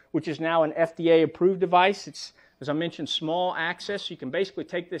device, which is now an FDA-approved device. It's As I mentioned, small access. You can basically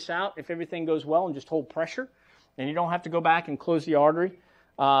take this out if everything goes well and just hold pressure, and you don't have to go back and close the artery.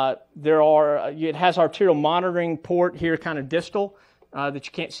 It has arterial monitoring port here, kind of distal, that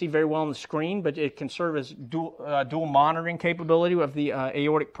you can't see very well on the screen, but it can serve as dual monitoring capability of the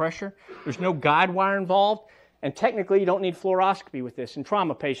aortic pressure. There's no guide wire involved, and technically you don't need fluoroscopy with this in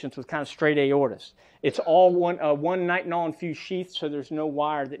trauma patients with kind of straight aortas. It's all one nitinol infused sheath, so there's no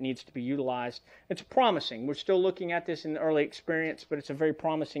wire that needs to be utilized. It's promising. We're still looking at this in the early experience, but it's a very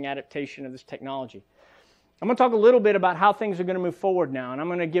promising adaptation of this technology. I'm going to talk a little bit about how things are going to move forward now, and I'm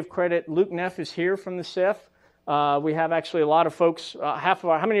going to give credit. Luke Neff is here from the CIF. We have actually a lot of folks,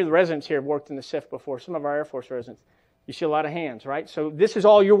 how many of the residents here have worked in the CIF before? Some of our Air Force residents. You see a lot of hands, right? So this is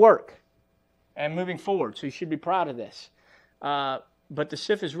all your work and moving forward, so you should be proud of this. But the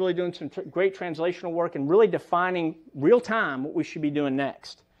CIF is really doing some great translational work and really defining real time what we should be doing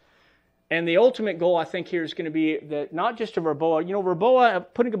next. And the ultimate goal, I think, here is going to be that not just a Verboa. You know, Verboa,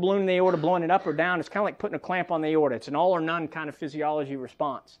 putting a balloon in the aorta, blowing it up or down, it's kind of like putting a clamp on the aorta. It's an all or none kind of physiology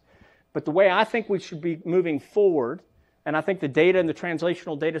response. But the way I think we should be moving forward, and I think the data and the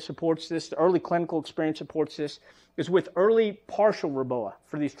translational data supports this, the early clinical experience supports this, is with early partial Verboa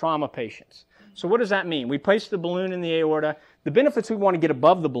for these trauma patients. So what does that mean? We place the balloon in the aorta. The benefits we want to get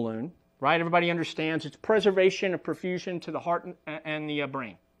above the balloon, right? Everybody understands it's preservation of perfusion to the heart and the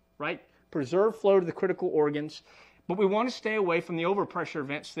brain, right? Preserve flow to the critical organs, but we want to stay away from the overpressure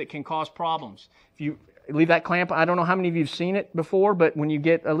events that can cause problems. If you leave that clamp, I don't know how many of you have seen it before, but when you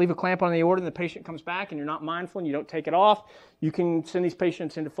leave a clamp on the aorta and the patient comes back and you're not mindful and you don't take it off, you can send these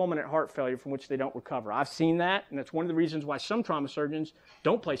patients into fulminant heart failure from which they don't recover. I've seen that, and that's one of the reasons why some trauma surgeons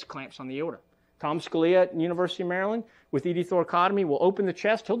don't place clamps on the aorta. Tom Scalia at the University of Maryland with ED thoracotomy will open the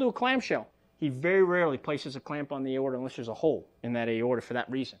chest. He'll do a clamshell. He very rarely places a clamp on the aorta unless there's a hole in that aorta for that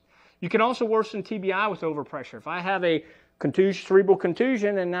reason. You can also worsen TBI with overpressure. If I have a cerebral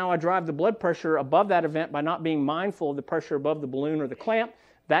contusion and now I drive the blood pressure above that event by not being mindful of the pressure above the balloon or the clamp,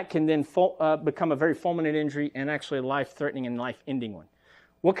 that can then become a very fulminant injury and actually a life-threatening and life-ending one.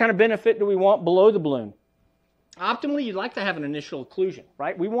 What kind of benefit do we want below the balloon? Optimally, you'd like to have an initial occlusion,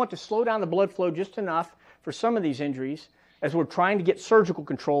 right? We want to slow down the blood flow just enough for some of these injuries as we're trying to get surgical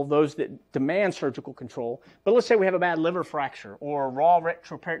control, those that demand surgical control. But let's say we have a bad liver fracture or a raw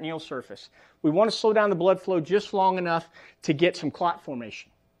retroperitoneal surface. We want to slow down the blood flow just long enough to get some clot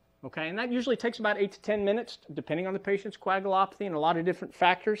formation, okay? And that usually takes about 8 to 10 minutes, depending on the patient's coagulopathy and a lot of different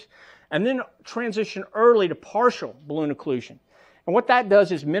factors. And then transition early to partial balloon occlusion. And what that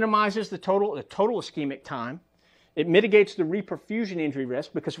does is minimizes the total ischemic time. It mitigates the reperfusion injury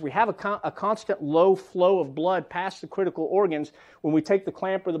risk because if we have a constant low flow of blood past the critical organs, when we take the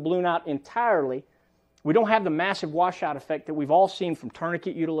clamp or the balloon out entirely, we don't have the massive washout effect that we've all seen from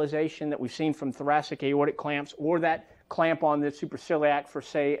tourniquet utilization, that we've seen from thoracic aortic clamps, or that clamp on the supraciliac for,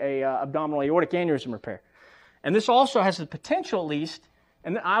 say, a abdominal aortic aneurysm repair. And this also has the potential, at least,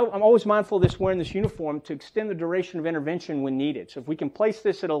 and I'm always mindful of this wearing this uniform, to extend the duration of intervention when needed. So if we can place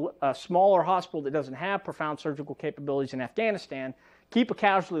this at a smaller hospital that doesn't have profound surgical capabilities in Afghanistan, keep a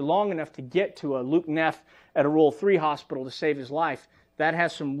casualty long enough to get to a Luke Neff at a Rule 3 hospital to save his life, that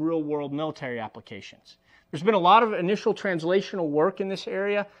has some real-world military applications. There's been a lot of initial translational work in this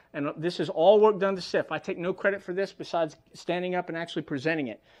area, and this is all work done to CIF. I take no credit for this besides standing up and actually presenting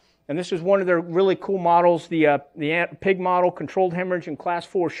it. And this is one of their really cool models, the pig model, controlled hemorrhage and class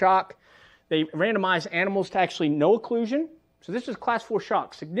 4 shock. They randomize animals to actually no occlusion. So this is class 4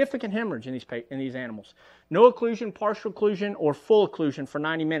 shock, significant hemorrhage in these animals. No occlusion, partial occlusion, or full occlusion for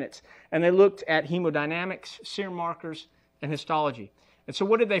 90 minutes. And they looked at hemodynamics, serum markers, and histology. And so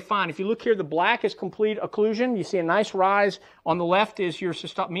what did they find? If you look here, the black is complete occlusion. You see a nice rise. On the left is your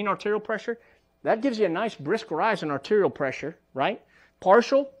mean arterial pressure. That gives you a nice brisk rise in arterial pressure, right?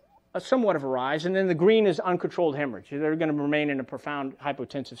 Partial, somewhat of a rise, and then the green is uncontrolled hemorrhage. They're going to remain in a profound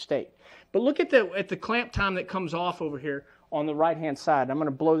hypotensive state. But look at the clamp time that comes off over here on the right-hand side. I'm going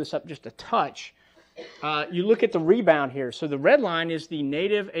to blow this up just a touch. You look at the rebound here. So the red line is the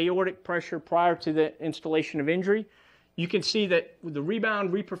native aortic pressure prior to the installation of injury. You can see that with the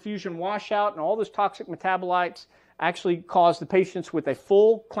rebound, reperfusion, washout, and all those toxic metabolites actually cause the patients with a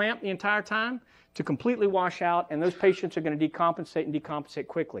full clamp the entire time to completely wash out, and those patients are going to decompensate and decompensate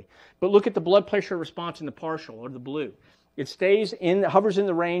quickly. But look at the blood pressure response in the partial, or the blue. It hovers in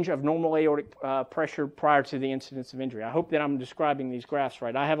the range of normal aortic pressure prior to the incidence of injury. I hope that I'm describing these graphs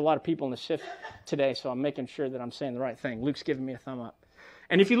right. I have a lot of people in the CIF today, so I'm making sure that I'm saying the right thing. Luke's giving me a thumb up.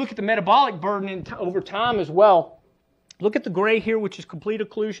 And if you look at the metabolic burden over time as well, Look at the gray here, which is complete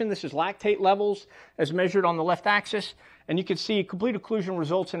occlusion. This is lactate levels as measured on the left axis. And you can see complete occlusion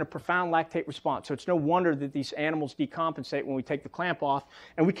results in a profound lactate response. So it's no wonder that these animals decompensate when we take the clamp off.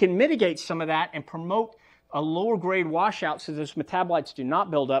 And we can mitigate some of that and promote a lower grade washout so those metabolites do not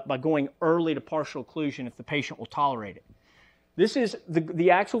build up by going early to partial occlusion if the patient will tolerate it. This is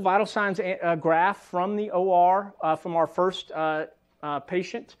the actual vital signs graph from the OR from our first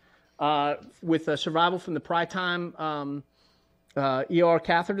patient with survival from the Prytime ER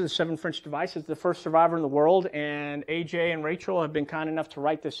catheter, the 7 French device. It's the first survivor in the world, and AJ and Rachel have been kind enough to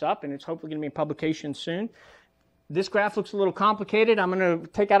write this up, and it's hopefully going to be in publication soon. This graph looks a little complicated. I'm going to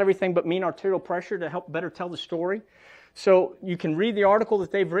take out everything but mean arterial pressure to help better tell the story. So you can read the article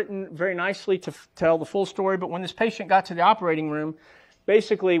that they've written very nicely to tell the full story, but when this patient got to the operating room,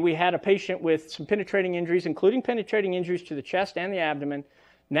 basically we had a patient with some penetrating injuries, including penetrating injuries to the chest and the abdomen,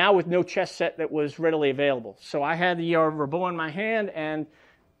 now with no chest set that was readily available. So I had the Verboa in my hand, and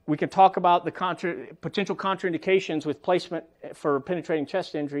we can talk about the potential contraindications with placement for penetrating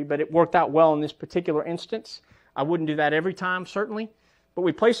chest injury, but it worked out well in this particular instance. I wouldn't do that every time, certainly. But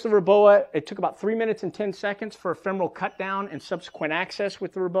we placed the Verboa. It took about 3 minutes and 10 seconds for a femoral cut down and subsequent access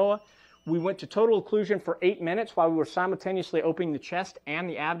with the Verboa. We went to total occlusion for 8 minutes while we were simultaneously opening the chest and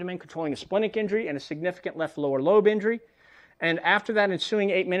the abdomen, controlling a splenic injury and a significant left lower lobe injury. And after that ensuing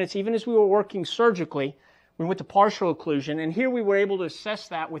 8 minutes, even as we were working surgically, we went to partial occlusion. And here we were able to assess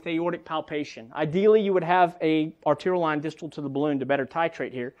that with aortic palpation. Ideally, you would have a arterial line distal to the balloon to better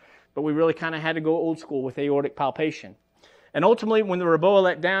titrate here, but we really kind of had to go old school with aortic palpation. And ultimately, when the Verboa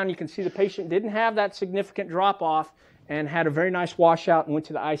let down, you can see the patient didn't have that significant drop-off and had a very nice washout and went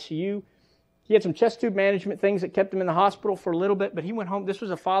to the ICU. He had some chest tube management things that kept him in the hospital for a little bit, but he went home. This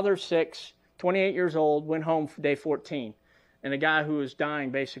was a father of 6, 28 years old, went home for day 14, and a guy who was dying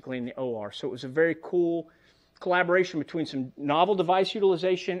basically in the OR. So it was a very cool collaboration between some novel device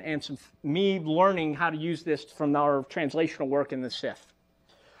utilization and some me learning how to use this from our translational work in the CIF.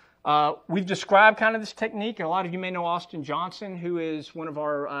 We've described kind of this technique. A lot of you may know Austin Johnson, who is one of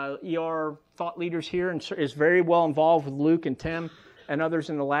our ER thought leaders here and is very well involved with Luke and Tim and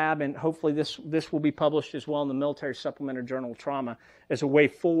others in the lab. And hopefully this will be published as well in the Military Supplemental Journal of Trauma as a way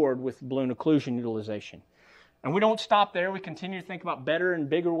forward with balloon occlusion utilization. And we don't stop there. We continue to think about better and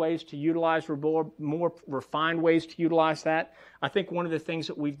bigger ways to utilize Verboa, more refined ways to utilize that. I think one of the things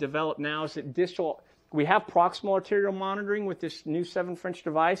that we've developed now is that we have proximal arterial monitoring with this new 7 French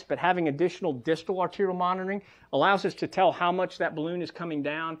device, but having additional distal arterial monitoring allows us to tell how much that balloon is coming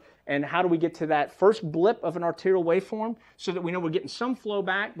down and how do we get to that first blip of an arterial waveform so that we know we're getting some flow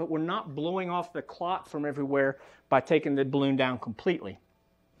back, but we're not blowing off the clot from everywhere by taking the balloon down completely.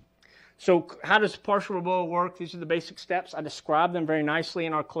 So how does partial Verboa work? These are the basic steps. I described them very nicely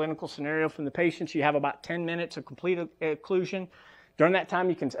in our clinical scenario from the patients. You have about 10 minutes of complete occlusion. During that time,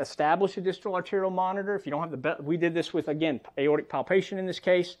 you can establish a distal arterial monitor. If you don't have we did this with, again, aortic palpation in this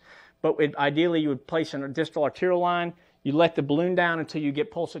case, but ideally you would place a distal arterial line. You let the balloon down until you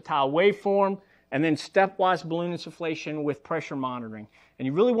get pulsatile waveform, and then stepwise balloon insufflation with pressure monitoring. And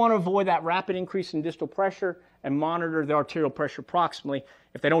you really want to avoid that rapid increase in distal pressure and monitor the arterial pressure proximally.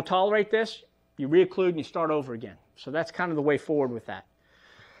 If they don't tolerate this, you re-occlude and you start over again. So that's kind of the way forward with that.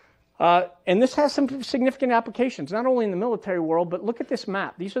 And this has some significant applications, not only in the military world, but look at this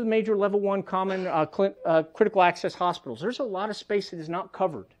map. These are the major level 1 common critical access hospitals. There's a lot of space that is not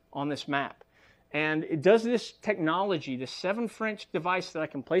covered on this map. And it does this technology, this 7 French device that I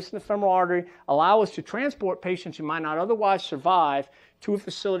can place in the femoral artery, allow us to transport patients who might not otherwise survive to a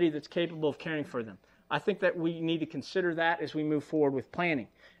facility that's capable of caring for them. I think that we need to consider that as we move forward with planning.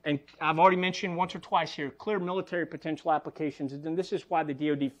 And I've already mentioned once or twice here, clear military potential applications. And this is why the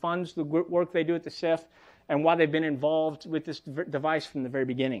DoD funds the work they do at the CIF and why they've been involved with this device from the very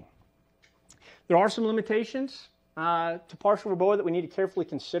beginning. There are some limitations to partial Verboa that we need to carefully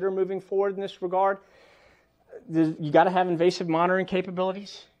consider moving forward in this regard. You got to have invasive monitoring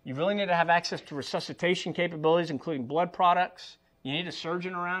capabilities. You really need to have access to resuscitation capabilities, including blood products. You need a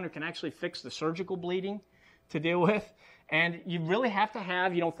surgeon around who can actually fix the surgical bleeding to deal with. And you really have to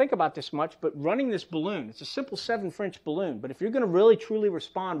have, you don't think about this much, but running this balloon, it's a simple 7 French balloon, but if you're going to really truly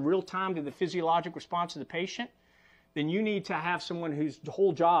respond real time to the physiologic response of the patient, then you need to have someone whose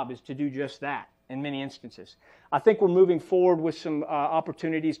whole job is to do just that in many instances. I think we're moving forward with some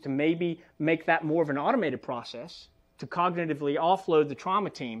opportunities to maybe make that more of an automated process to cognitively offload the trauma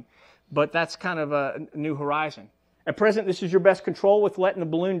team, but that's kind of a new horizon. At present, this is your best control with letting the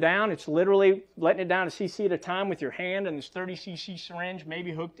balloon down. It's literally letting it down a cc at a time with your hand, and this 30 cc syringe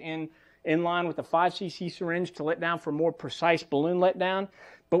maybe hooked in line with a 5 cc syringe to let down for more precise balloon let down.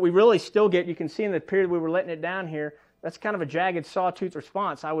 But we really still get, you can see in the period we were letting it down here, That's kind of a jagged sawtooth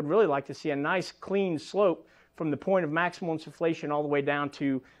response. I would really like to see a nice clean slope from the point of maximal insufflation all the way down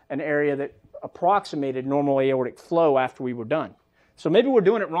to an area that approximated normal aortic flow after we were done. So maybe we're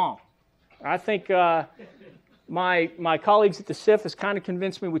doing it wrong. I think my colleagues at the CIF has kind of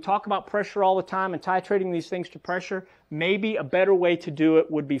convinced me. We talk about pressure all the time and titrating these things to pressure. Maybe a better way to do it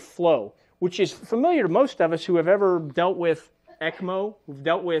would be flow, which is familiar to most of us who have ever dealt with ECMO, who've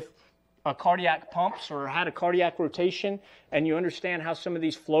dealt with cardiac pumps or had a cardiac rotation, and you understand how some of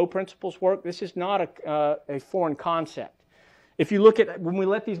these flow principles work. This is not a foreign concept. If you look at when we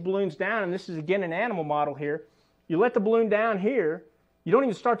let these balloons down, and this is again an animal model here, you let the balloon down here, you don't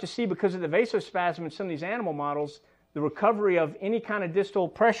even start to see, because of the vasospasm in some of these animal models, the recovery of any kind of distal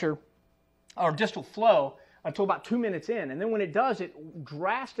pressure or distal flow until about 2 minutes in. And then when it does, it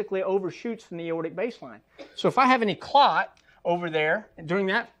drastically overshoots from the aortic baseline. So if I have any clot over there during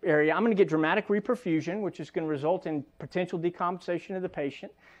that area, I'm going to get dramatic reperfusion, which is going to result in potential decompensation of the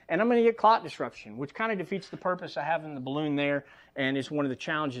patient, and I'm going to get clot disruption, which kind of defeats the purpose of having the balloon there and is one of the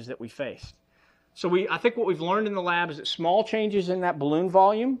challenges that we faced. So I think what we've learned in the lab is that small changes in that balloon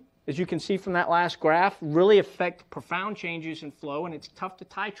volume, as you can see from that last graph, really affect profound changes in flow, and it's tough to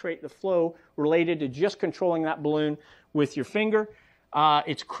titrate the flow related to just controlling that balloon with your finger.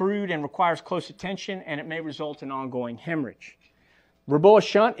 It's crude and requires close attention, and it may result in ongoing hemorrhage. Reboa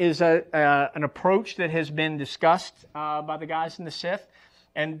shunt is an approach that has been discussed by the guys in the CIF,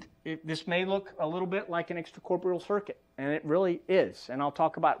 and this may look a little bit like an extracorporeal circuit, and it really is. And I'll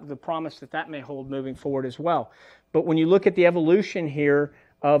talk about the promise that that may hold moving forward as well. But when you look at the evolution here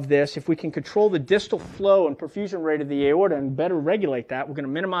of this, if we can control the distal flow and perfusion rate of the aorta and better regulate that, we're going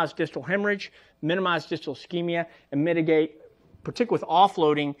to minimize distal hemorrhage, minimize distal ischemia, and mitigate, particularly with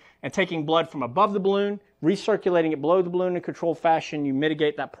offloading and taking blood from above the balloon, recirculating it below the balloon in a controlled fashion. You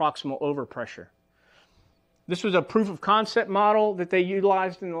mitigate that proximal overpressure. This was a proof of concept model that they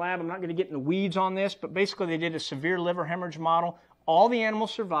utilized in the lab. I'm not going to get in the weeds on this, but basically they did a severe liver hemorrhage model. All the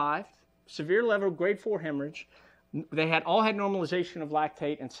animals survived, severe liver grade 4 hemorrhage. They all had normalization of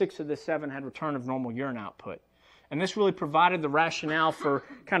lactate, and 6 of the 7 had return of normal urine output. And this really provided the rationale for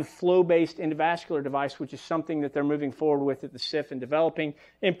kind of flow-based endovascular device, which is something that they're moving forward with at the CIF and developing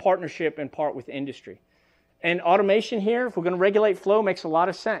in partnership in part with industry. And automation here, if we're going to regulate flow, makes a lot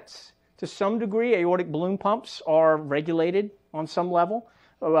of sense. To some degree, aortic balloon pumps are regulated on some level,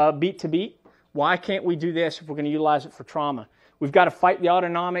 beat to beat. Why can't we do this if we're going to utilize it for trauma? We've got to fight the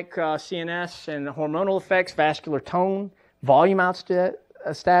autonomic CNS and hormonal effects, vascular tone, volume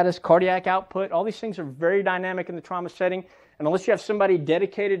status, cardiac output. All these things are very dynamic in the trauma setting, and unless you have somebody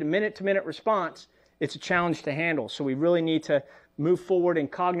dedicated to minute-to-minute response, it's a challenge to handle. So we really need to move forward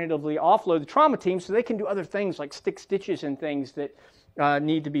and cognitively offload the trauma team so they can do other things like stick stitches and things that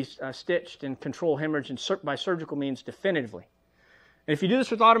need to be stitched and control hemorrhage by surgical means definitively. And if you do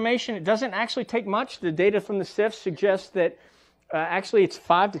this with automation, it doesn't actually take much. The data from the CIF suggests that actually it's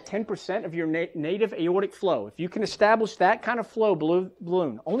 5 to 10% of your native aortic flow. If you can establish that kind of flow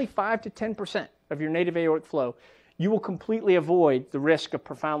balloon, only 5 to 10% of your native aortic flow, you will completely avoid the risk of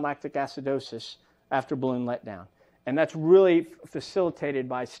profound lactic acidosis after balloon letdown. And that's really facilitated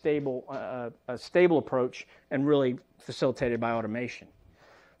by a stable approach and really facilitated by automation.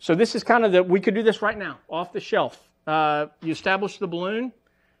 So this is kind of we could do this right now, off the shelf. You establish the balloon,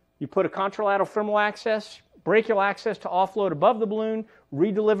 you put a contralateral femoral access, brachial access to offload above the balloon,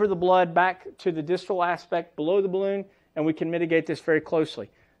 redeliver the blood back to the distal aspect below the balloon, and we can mitigate this very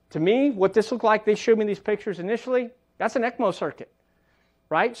closely. To me, what this looked like, they showed me these pictures initially, that's an ECMO circuit,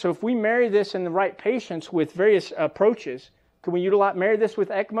 right? So if we marry this in the right patients with various approaches, can we marry this with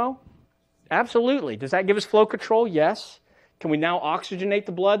ECMO? Absolutely. Does that give us flow control? Yes. Can we now oxygenate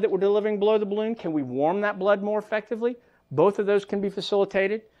the blood that we're delivering below the balloon? Can we warm that blood more effectively? Both of those can be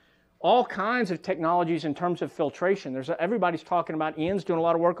facilitated. All kinds of technologies in terms of filtration. Everybody's talking about, Ian's doing a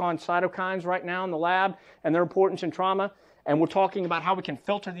lot of work on cytokines right now in the lab and their importance in trauma. And we're talking about how we can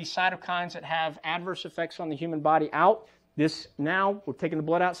filter these cytokines that have adverse effects on the human body out. Now, we're taking the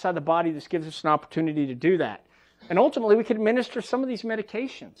blood outside the body. This gives us an opportunity to do that. And ultimately, we can administer some of these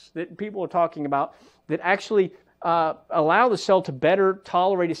medications that people are talking about that actually allow the cell to better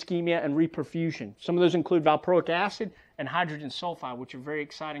tolerate ischemia and reperfusion. Some of those include valproic acid and hydrogen sulfide, which are very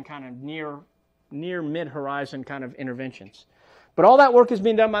exciting kind of near mid-horizon kind of interventions. But all that work is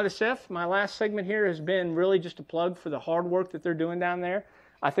being done by the CIF. My last segment here has been really just a plug for the hard work that they're doing down there.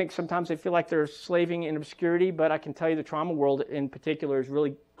 I think sometimes they feel like they're slaving in obscurity, but I can tell you the trauma world in particular is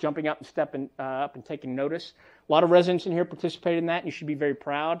really jumping up and stepping up and taking notice. A lot of residents in here participate in that, and you should be very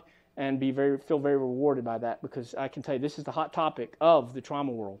proud and feel very rewarded by that, because I can tell you this is the hot topic of the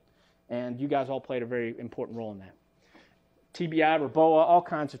trauma world, and you guys all played a very important role in that. TBI, Roboa, all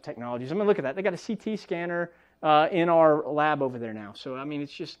kinds of technologies. I mean, look at that. They got a CT scanner in our lab over there now. So, I mean,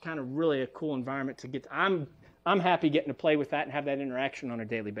 it's just kind of really a cool environment to get to. I'm happy getting to play with that and have that interaction on a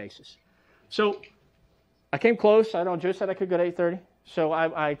daily basis. So I came close. I know Joe said I could go to 8:30. So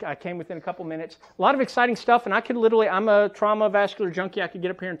I came within a couple minutes. A lot of exciting stuff, and I could literally, I'm a trauma vascular junkie. I could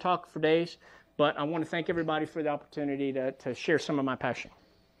get up here and talk for days, but I want to thank everybody for the opportunity to share some of my passion.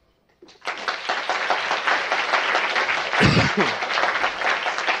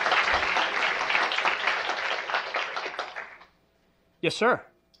 Yes, sir.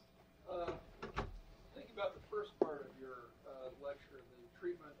 Think about the first part of your lecture, the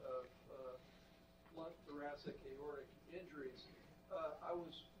treatment of blunt thoracic aortic injuries. I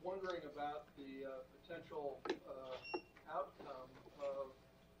was wondering about the potential outcome of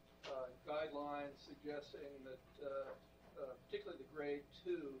guidelines suggesting that particularly the grade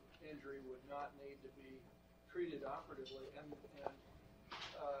 2 injury would not need to be treated operatively. And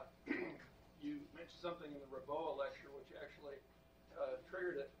you mentioned something in the Roboa lecture which actually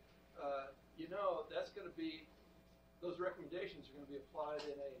triggered it. You know, that's going to be, those recommendations are going to be applied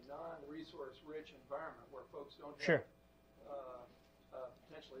in a non-resource rich environment where folks don't have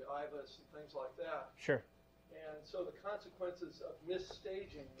potentially IVUS and things like that. Sure. And so the consequences of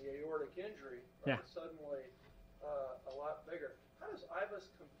misstaging the aortic injury are suddenly a lot bigger. How does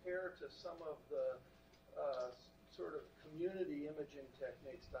IVUS compare to some of the sort of community imaging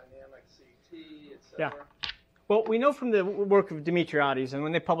techniques, dynamic CT, et cetera? Yeah. Well, we know from the work of Dimitriades, and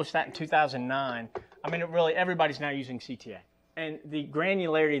when they published that in 2009, I mean, it really, everybody's now using CTA. And the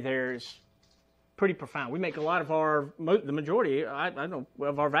granularity there is pretty profound. We make a lot of the majority, I don't know,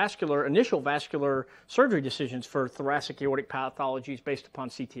 of our initial vascular surgery decisions for thoracic aortic pathologies based upon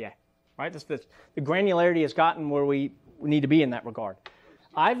CTA, right? The granularity has gotten where we need to be in that regard.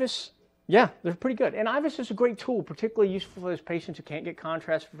 IVUS, yeah, they're pretty good. And IVUS is a great tool, particularly useful for those patients who can't get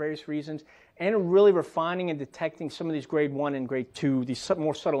contrast for various reasons, and really refining and detecting some of these grade 1 and grade 2, these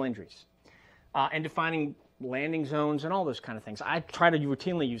more subtle injuries, and defining landing zones and all those kind of things. I try to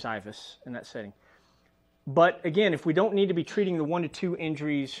routinely use IVUS in that setting. But again, if we don't need to be treating the 1 to 2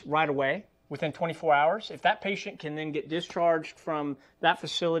 injuries right away, within 24 hours, if that patient can then get discharged from that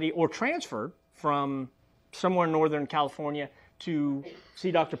facility or transferred from somewhere in Northern California to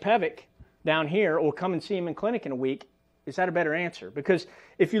see Dr. Pevick down here or come and see him in clinic in a week, is that a better answer? Because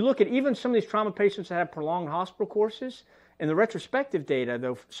if you look at even some of these trauma patients that have prolonged hospital courses, and the retrospective data,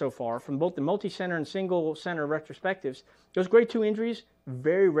 though, so far, from both the multi-center and single-center retrospectives, those grade 2 injuries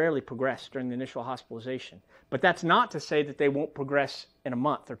very rarely progress during the initial hospitalization. But that's not to say that they won't progress in a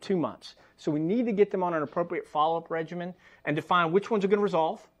month or 2 months. So we need to get them on an appropriate follow-up regimen and define which ones are going to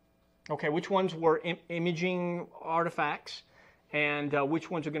resolve, okay, which ones were imaging artifacts, and which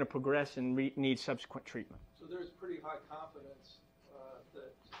ones are going to progress and need subsequent treatment. So there's pretty high confidence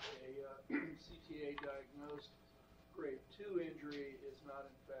that a CTA diagnosed grade 2 injury is not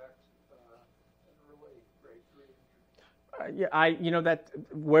in fact an early grade 3 injury. Yeah,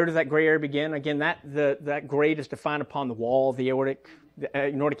 where does that gray area begin? Again, that grade is defined upon the wall of the aortic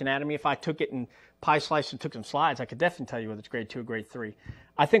anatomy. If I took it and pie sliced and took some slides, I could definitely tell you whether it's grade 2 or grade 3.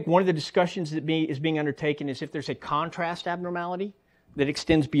 I think one of the discussions that is being undertaken is if there's a contrast abnormality that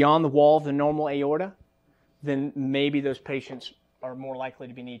extends beyond the wall of the normal aorta, then maybe those patients are more likely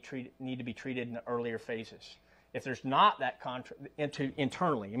to need to be treated in the earlier phases. If there's not that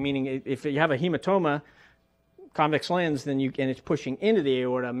internally, meaning if you have a hematoma, convex lens, then and it's pushing into the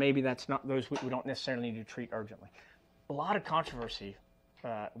aorta, maybe that's not those we don't necessarily need to treat urgently. A lot of controversy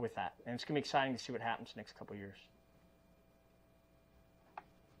with that, and it's going to be exciting to see what happens next couple of years.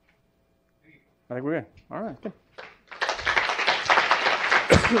 I think we're good. All right, good.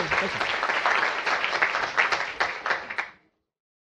 Thank you.